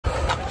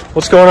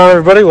What's going on,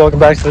 everybody? Welcome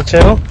back to the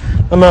channel.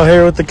 I'm out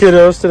here with the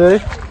kiddos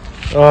today.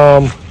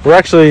 We're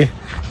actually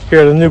here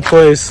at a new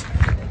place,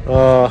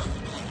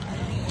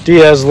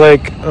 Diaz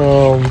Lake.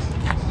 We're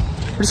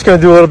just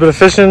gonna do a little bit of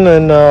fishing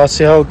and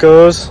see how it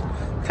goes.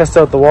 Test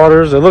out the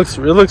waters. It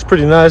looks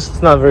pretty nice.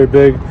 It's not very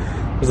big.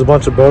 There's a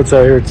bunch of boats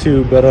out here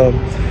too, but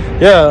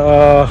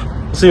yeah,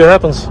 we'll see what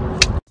happens.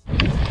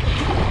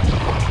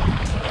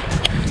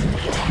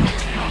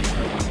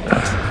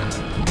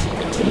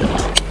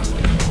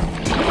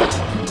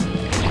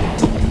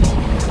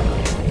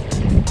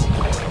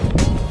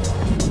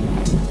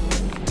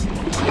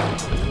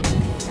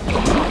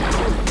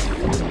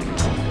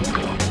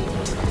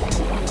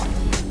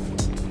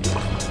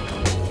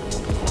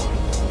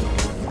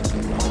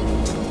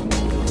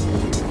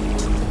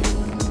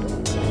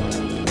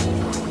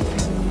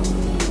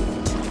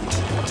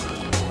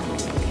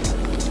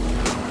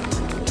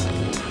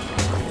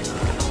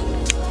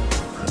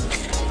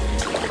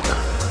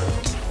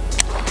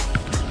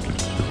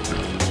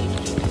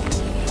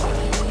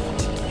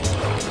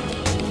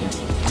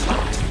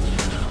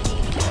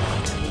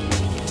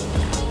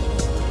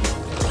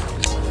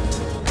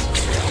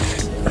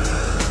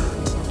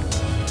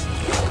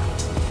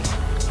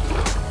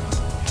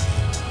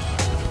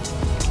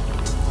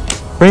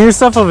 Bring your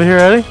stuff over here,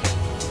 Eddie.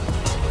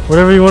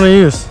 Whatever you want to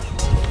use.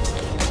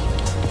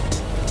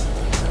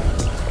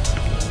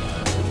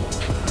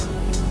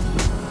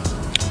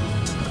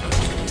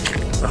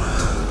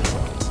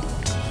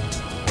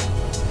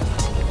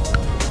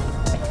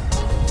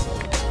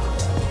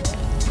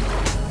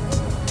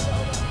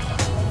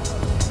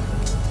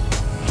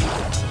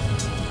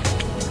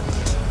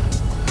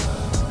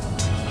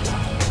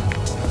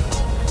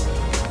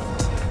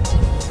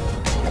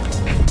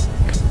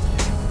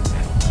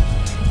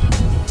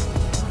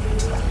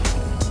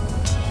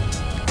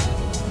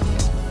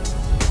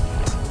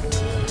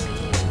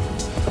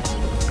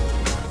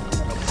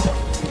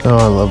 Oh,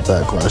 I love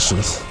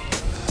backlashes.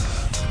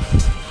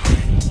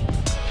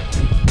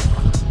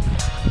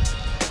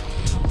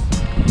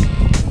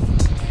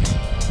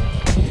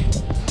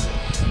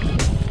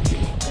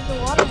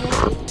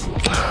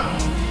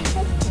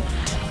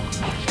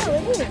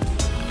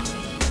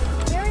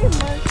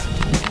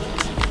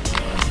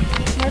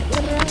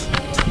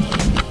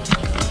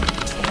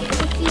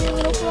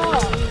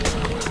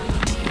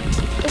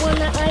 The one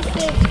that I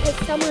saved because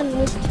someone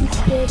was too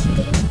scared to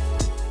get it.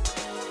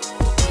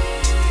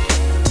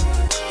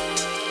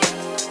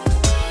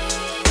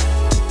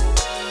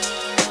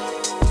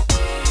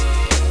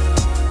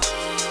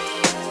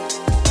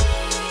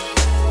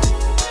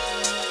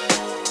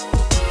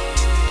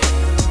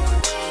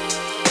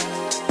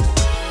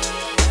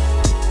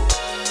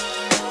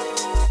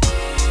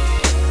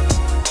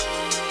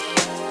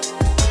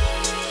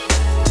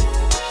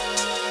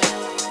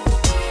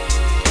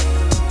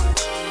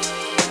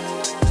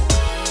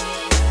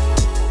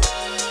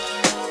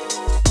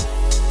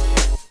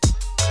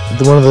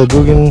 One of the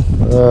Guggen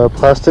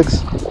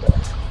plastics.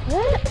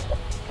 What?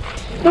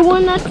 The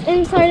one that's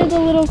inside of the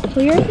little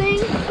clear thing?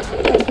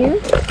 Right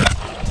here?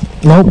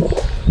 Nope.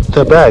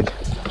 That bag.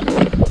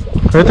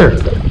 Right there.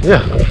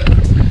 Yeah.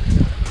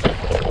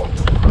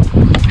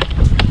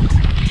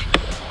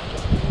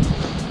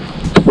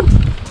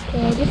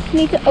 Okay, I just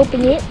need to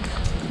open it.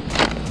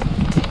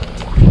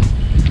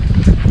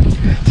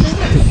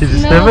 Did you sniff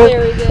smell it?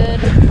 Very good.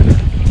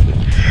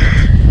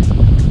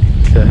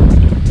 Okay.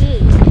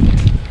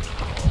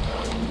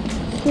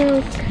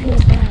 Smells kind of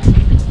bad.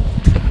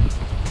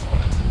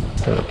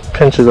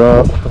 Pinch it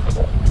off.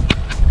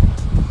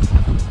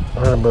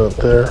 Right about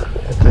there.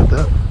 You take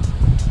that?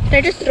 Can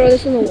I just throw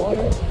this in the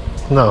water?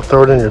 No,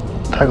 throw it in your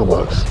tackle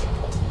box.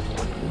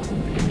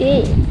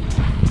 Ew.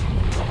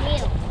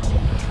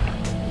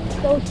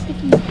 So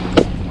sticky.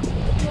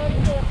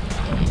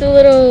 The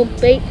little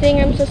bait thing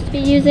I'm supposed to be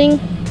using.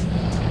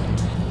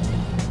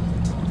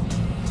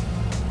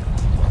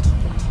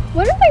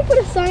 What if I put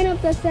a sign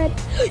up that said,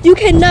 "You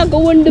cannot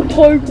go in the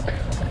park"?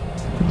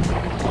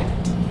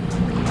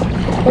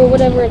 Or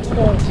whatever it's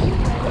called.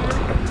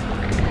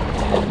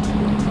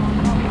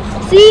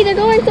 See, they're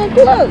going so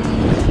close.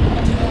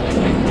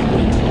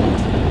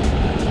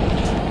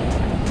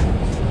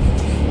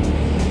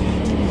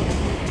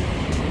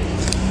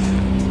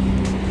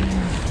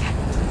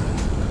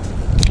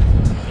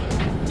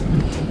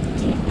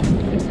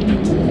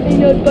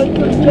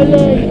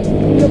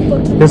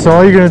 Yeah, so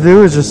all you're gonna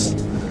do is just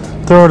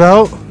throw it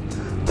out,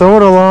 throw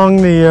it along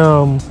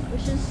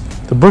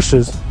the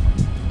bushes,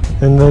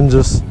 and then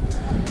just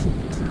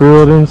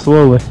reel it in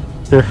slowly.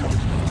 Here.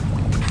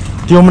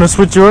 Do you want me to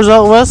switch yours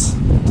out, Wes?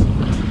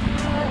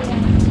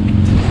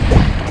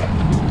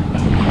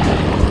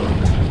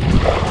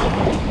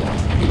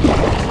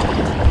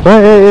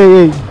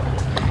 Hey.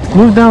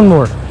 Move down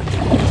more.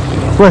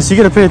 Wes, you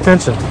gotta pay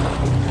attention. Oh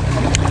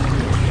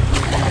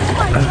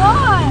my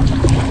god!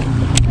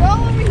 They're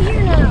all over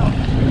here now.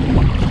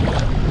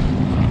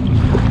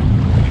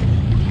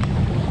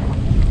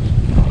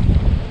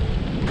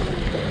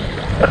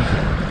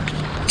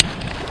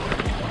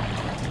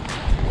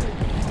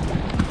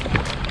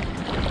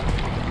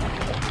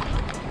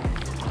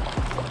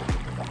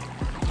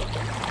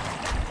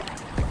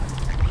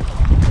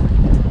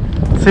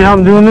 See how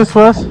I'm doing this,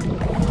 Wes?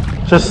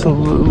 Just a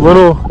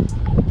little,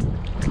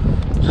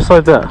 just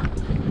like that.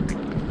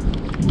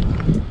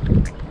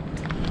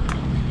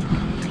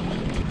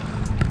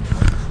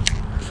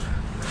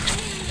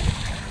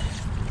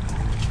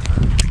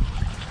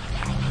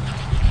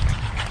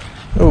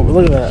 Oh,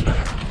 look at that.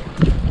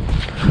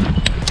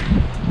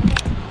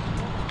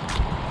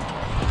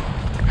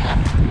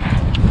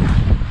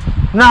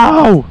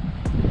 No!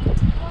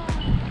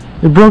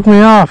 It broke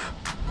me off.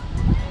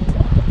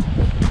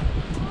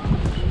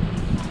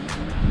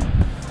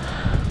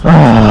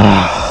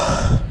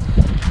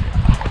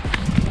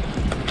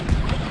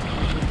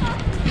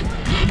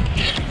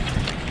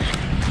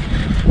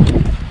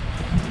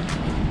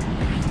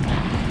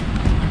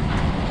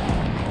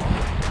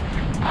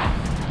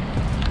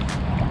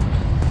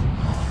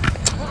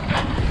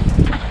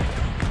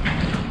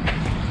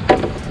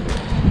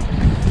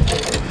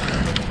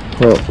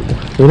 Well,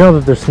 we know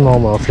that there's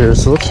smallmouth here,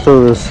 so let's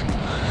throw this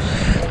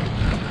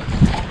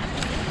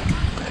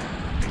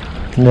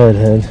Ned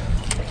head.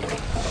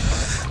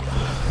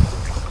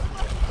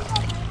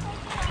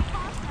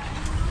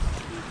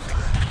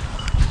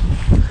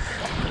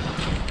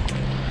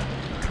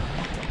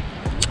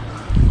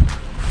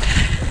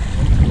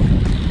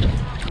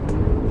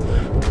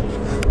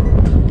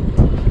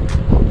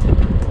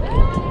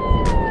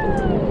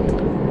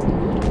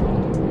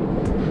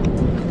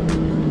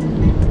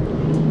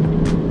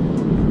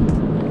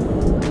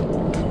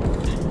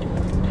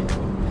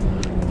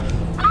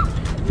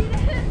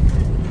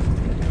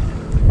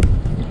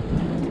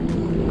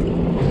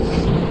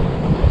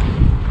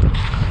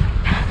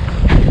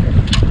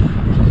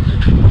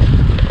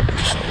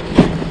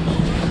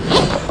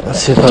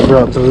 Let's see if I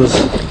brought those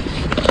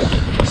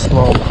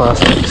small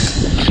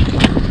plastics.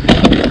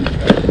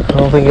 I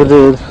don't think I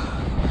did.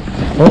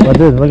 Oh, I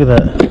did. Look at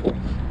that.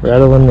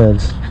 Rattling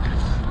Neds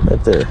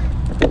right there.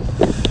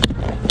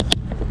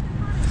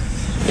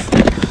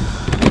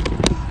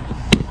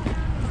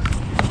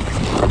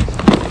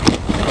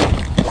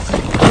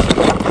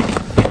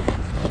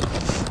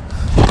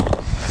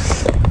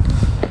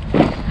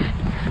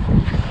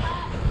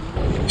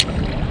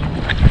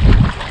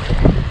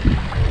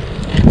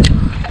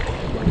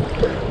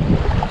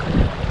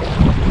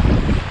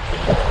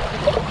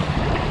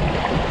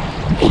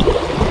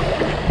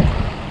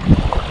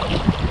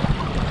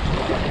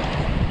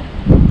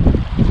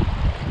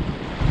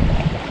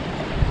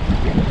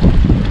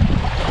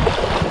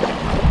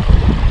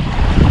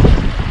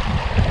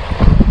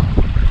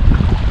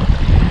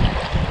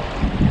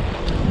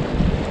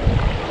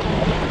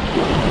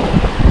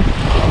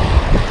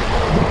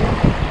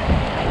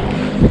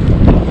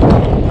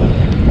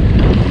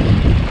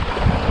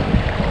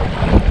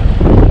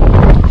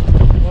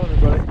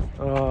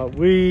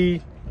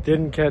 We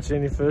didn't catch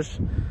any fish,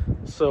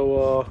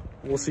 so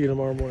we'll see you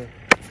tomorrow morning.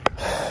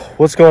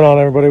 What's going on,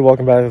 everybody?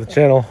 Welcome back to the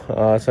channel.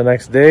 It's the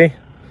next day.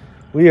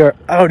 We are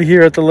out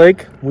here at the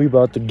lake. We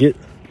about to get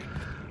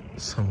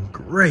some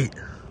great,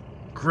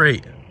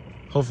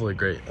 hopefully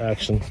great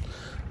action.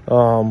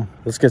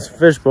 Let's get some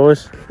fish,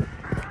 boys.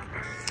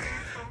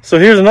 So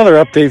here's another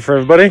update for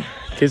everybody.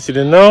 In case you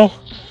didn't know,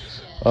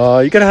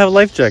 you gotta have a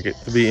life jacket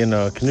to be in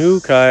a canoe,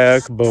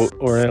 kayak, boat,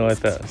 or anything like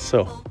that.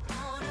 So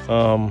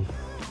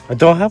I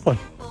don't have one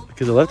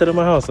because I left it at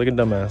my house like a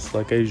dumbass,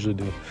 like I usually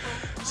do.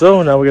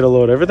 So now we gotta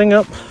load everything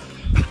up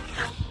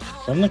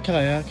from the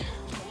kayak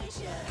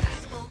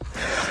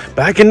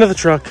back into the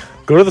truck,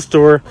 go to the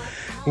store,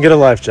 and get a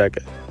life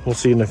jacket. We'll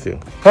see you in a few.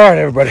 All right,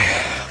 everybody,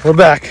 we're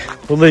back.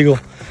 We're legal.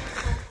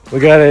 We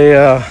got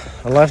a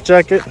life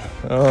jacket.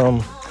 We're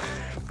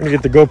gonna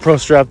get the GoPro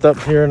strapped up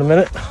here in a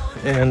minute,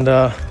 and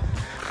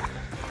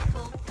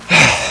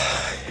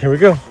here we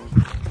go.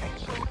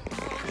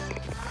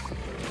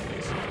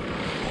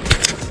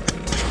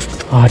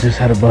 Oh, I just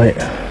had a bite.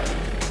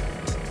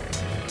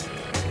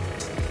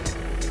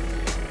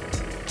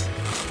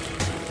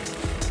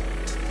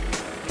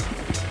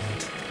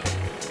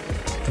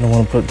 I don't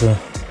want to put the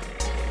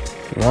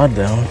rod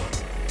down.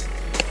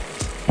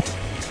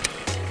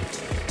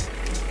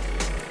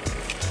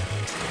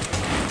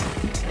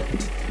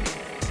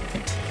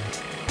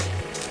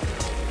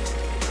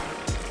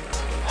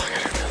 Oh, I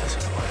gotta do this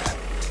in the water.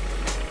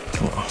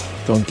 Come on,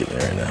 don't get me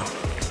right now.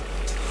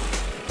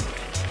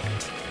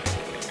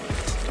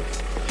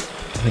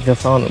 I think I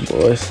found it,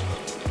 boys.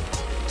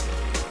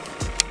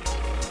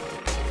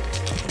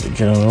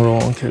 Get on a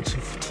roll and catch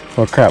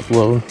a crap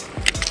load,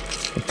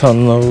 a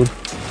ton load,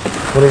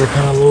 whatever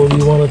kind of load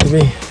you want it to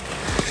be.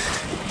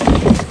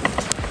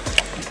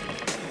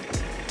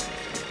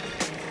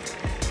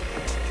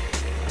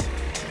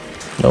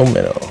 No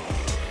minnow.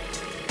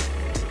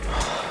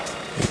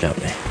 You got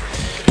me.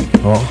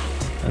 Well,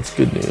 that's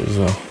good news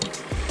though,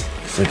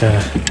 because I got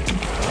a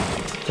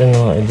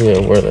general idea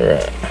of where they're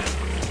at.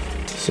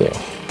 So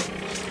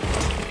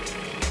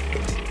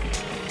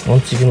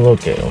once you can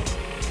locate them,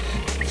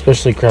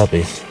 especially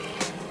crappies,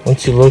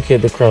 once you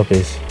locate the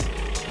crappies,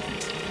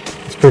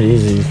 it's pretty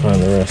easy to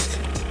find the rest.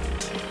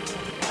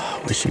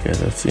 I wish you guys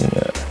had seen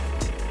that.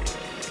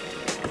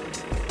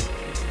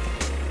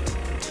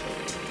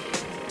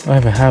 I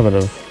have a habit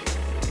of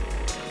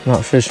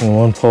not fishing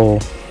one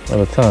pole at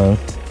a time,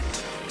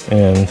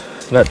 and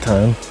that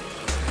time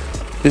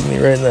bit me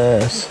right in the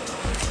ass.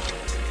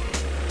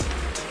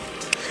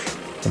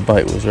 The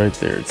bite was right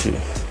there too.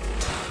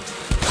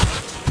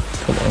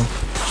 Come on,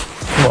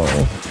 come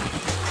on.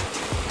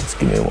 Let's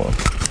give me one.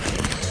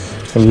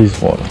 At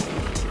least one.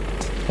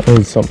 I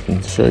need something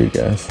to show you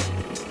guys.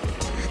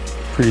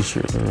 Pretty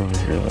sure they're over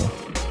here though.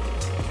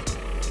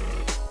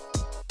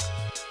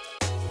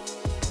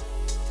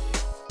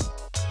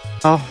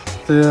 Oh,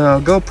 the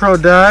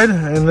GoPro died,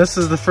 and this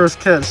is the first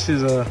catch.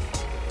 She's a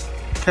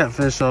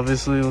catfish,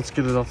 obviously. Let's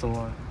get it off the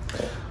line.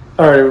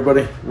 All right,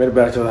 everybody, made it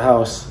back to the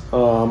house.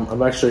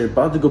 I'm actually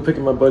about to go pick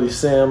up my buddy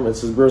Sam.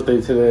 It's his birthday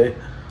today.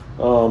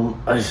 We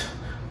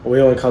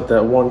only caught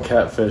that one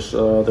catfish.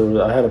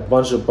 I had a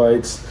bunch of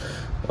bites,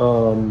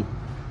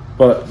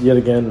 but yet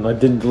again, I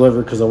didn't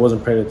deliver because I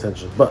wasn't paying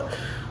attention. But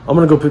I'm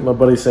gonna go pick my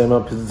buddy Sam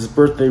up because it's his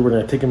birthday. We're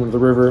gonna take him to the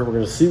river. We're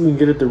gonna see if we can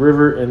get at the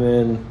river, and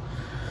then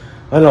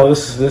I know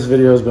this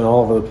video has been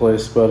all over the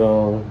place, but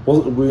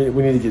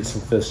we need to get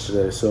some fish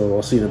today. So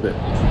I'll see you in a bit.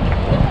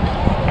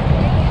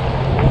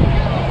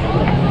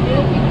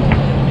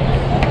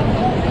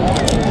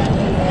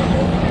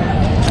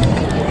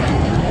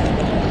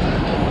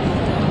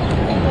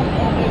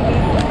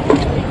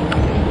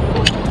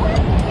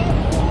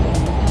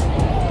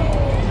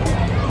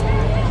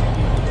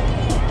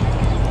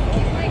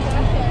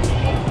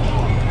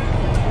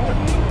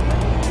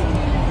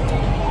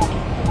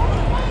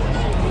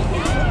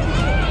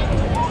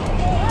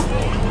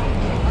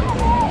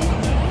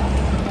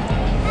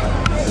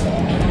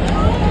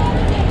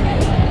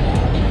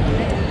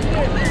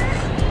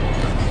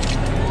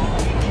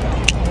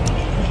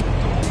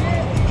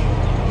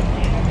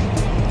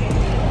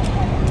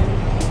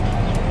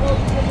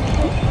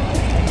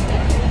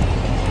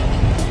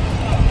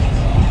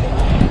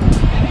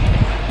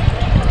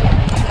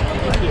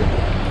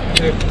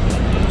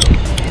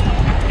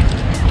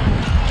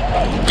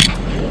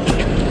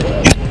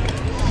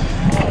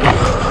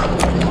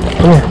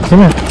 Come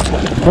here,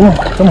 come on,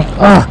 come on.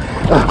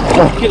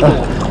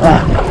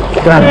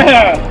 Got it.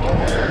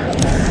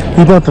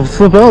 He about to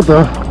flip out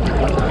though.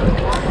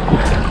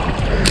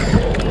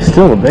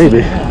 Still a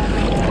baby.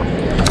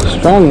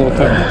 Strong little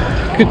thing.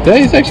 Good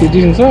day, it's actually a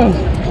decent size.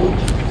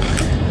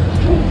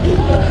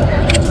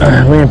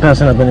 We ain't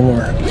passing up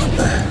anymore.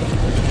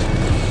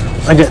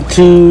 I got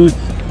two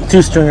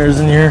stringers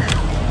in here.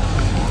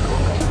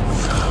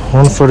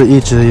 One foot of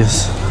each of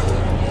these.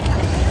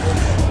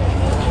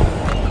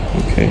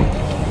 Okay.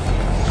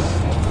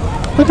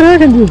 What the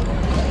heck I can do?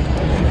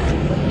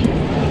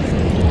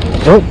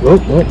 Oh.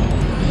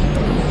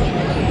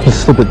 Just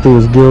slip it through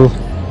his gill.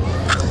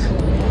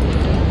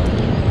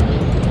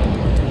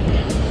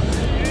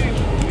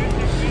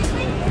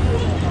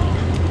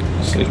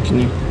 So can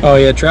you? Oh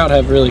yeah, trout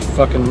have really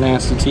fucking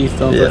nasty teeth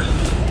though. Yeah.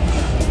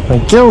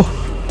 Thank you.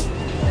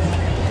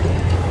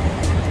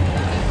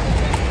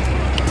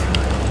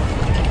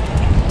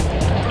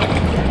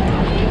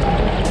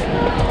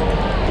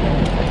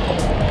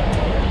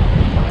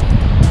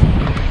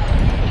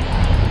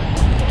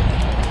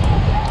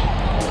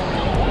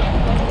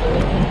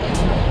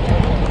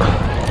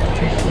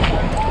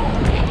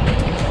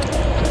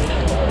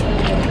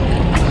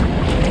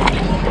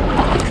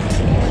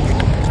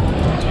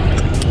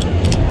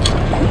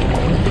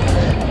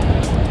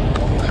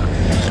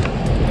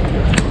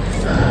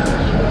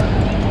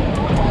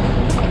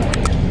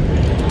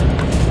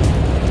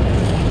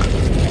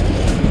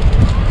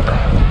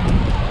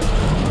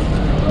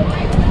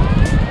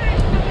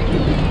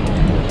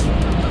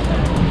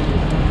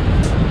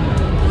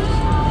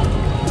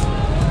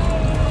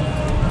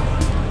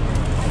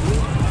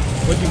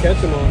 What'd you catch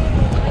him on?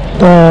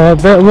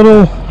 That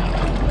little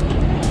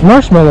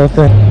marshmallow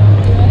thing.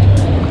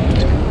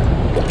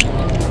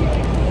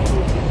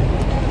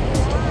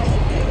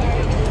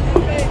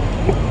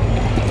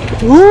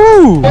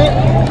 Woo! Oh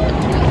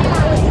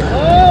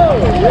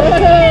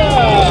yeah!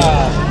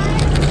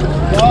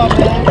 Good job,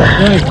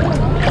 man.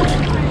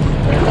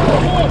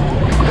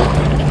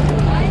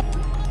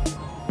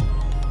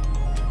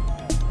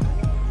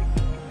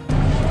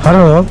 I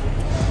don't know.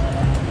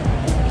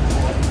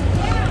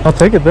 I'll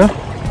take it though.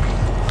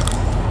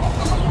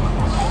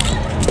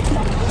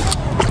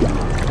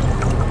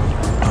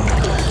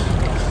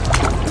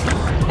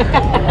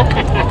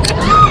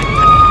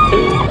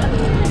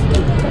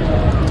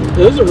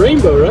 Those are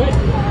rainbow, right?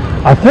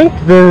 I think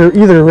they're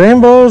either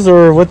rainbows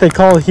or what they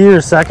call here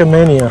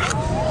Sacamania.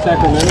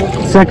 Sacramento?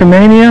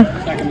 Sacamania?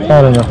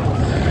 I don't know.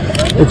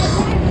 It's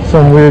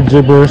some weird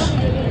gibberish.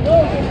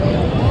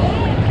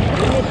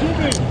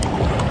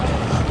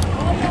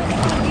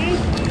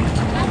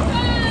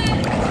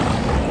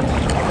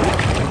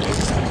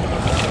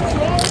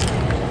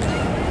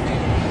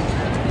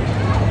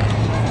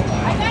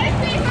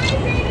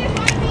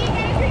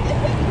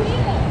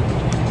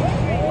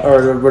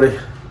 Alright everybody,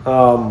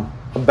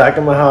 I'm back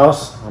in my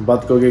house. I'm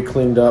about to go get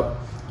cleaned up,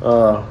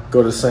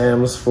 go to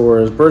Sam's for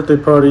his birthday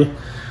party,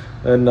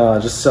 and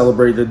just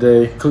celebrate the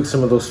day, cook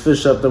some of those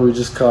fish up that we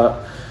just caught.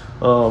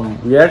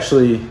 We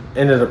actually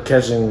ended up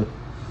catching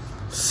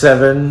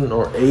 7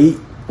 or 8,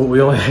 but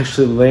we only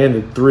actually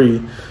landed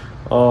 3.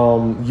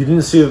 You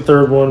didn't see the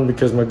third one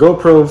because my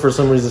GoPro for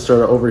some reason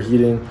started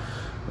overheating.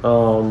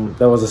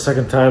 That was the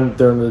second time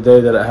during the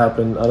day that it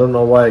happened. I don't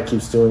know why it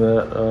keeps doing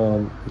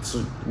that. It's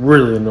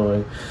really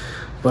annoying,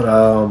 but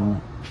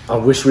I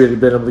wish we had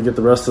been able to get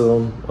the rest of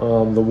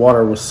them. The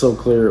water was so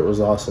clear, it was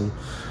awesome.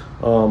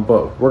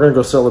 But we're gonna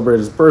go celebrate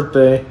his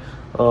birthday.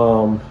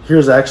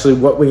 Here's actually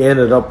what we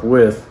ended up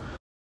with.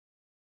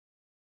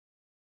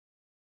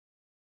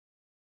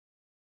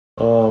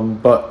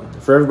 But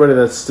for everybody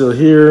that's still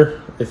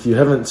here, if you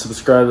haven't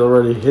subscribed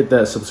already, hit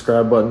that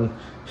subscribe button,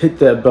 hit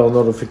that bell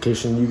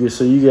notification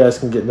so you guys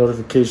can get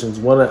notifications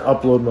when I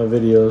upload my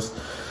videos.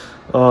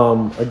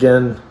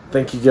 Again,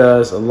 thank you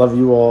guys. I love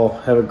you all.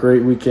 Have a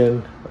great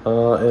weekend,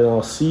 and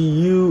I'll see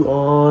you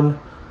on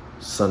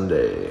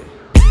Sunday.